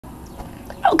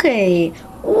Okay,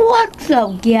 what's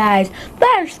up, guys?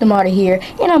 Barstamata here,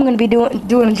 and I'm gonna be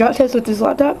doing a drop test with this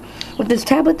laptop, with this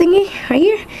tablet thingy right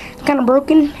here. It's kind of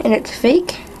broken and it's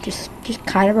fake, just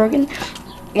kind of broken,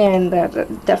 and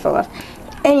that fell off.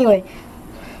 Anyway,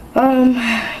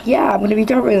 yeah, I'm gonna be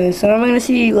dropping this, so I'm gonna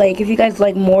see like if you guys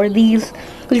like more of these.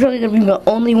 This is probably gonna be the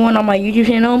only one on my YouTube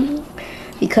channel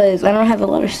because I don't have a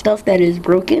lot of stuff that is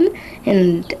broken,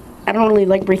 and I don't really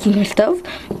like breaking my stuff,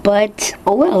 but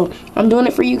oh well, I'm doing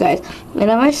it for you guys. And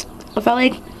if I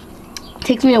like, it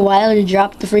takes me a while to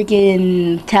drop the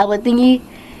freaking tablet thingy,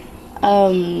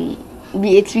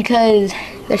 it's because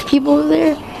there's people over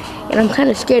there, and I'm kind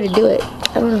of scared to do it.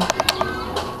 I don't know.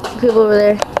 People over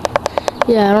there.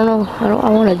 Yeah, I don't know. I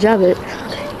want to drop it.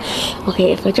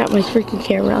 Okay, if I drop my freaking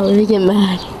camera, I'll really get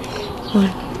mad.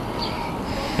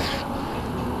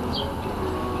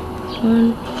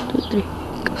 One, two, three.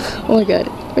 Oh my god,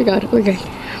 oh my god, oh my god.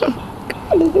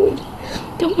 I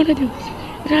don't want to do it.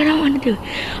 I don't want to do it.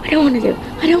 I don't want to do it.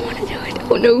 I don't want to do it.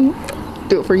 Oh no.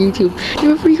 Do it for YouTube.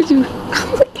 Do it for YouTube.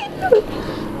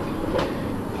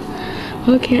 I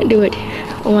can't do it.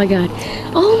 Oh my god.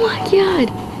 Oh my god.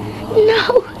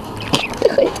 No. I can't do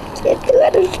it.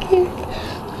 I'm scared.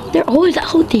 They're always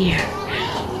out there.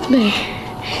 Okay.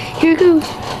 Here it goes.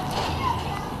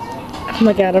 Oh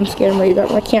my god, I'm scared. I'm ready to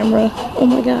drop my camera. Oh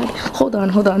my god. Hold on.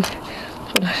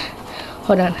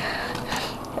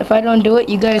 If I don't do it,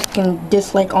 you guys can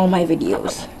dislike all my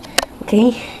videos.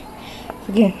 Okay?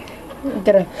 Again, I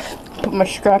gotta put my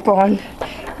strap on.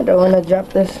 I don't wanna drop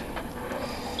this.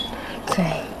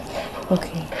 Okay.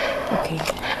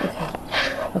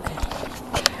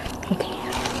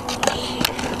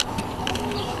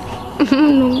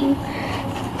 No.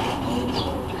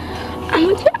 I'm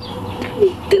gonna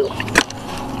do it.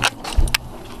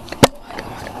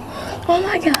 Oh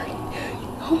my god.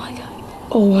 Oh my god.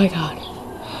 Oh my god.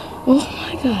 Oh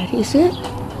my god. You see it?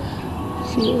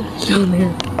 See it? Down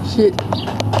there. Shit.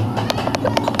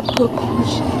 Oh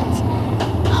shit.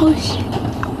 Oh shit.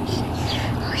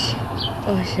 Oh shit.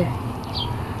 Oh shit.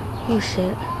 Oh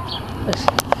shit. Oh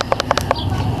shit.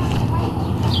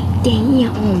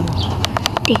 Damn.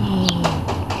 Dang.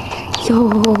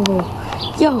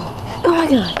 Yo. Oh my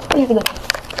god. I have to go.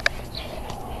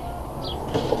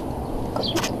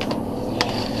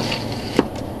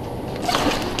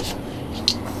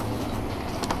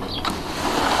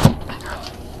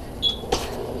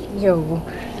 Yo.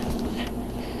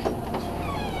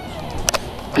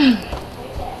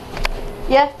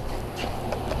 Yeah.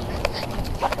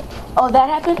 Oh, that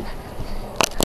happened?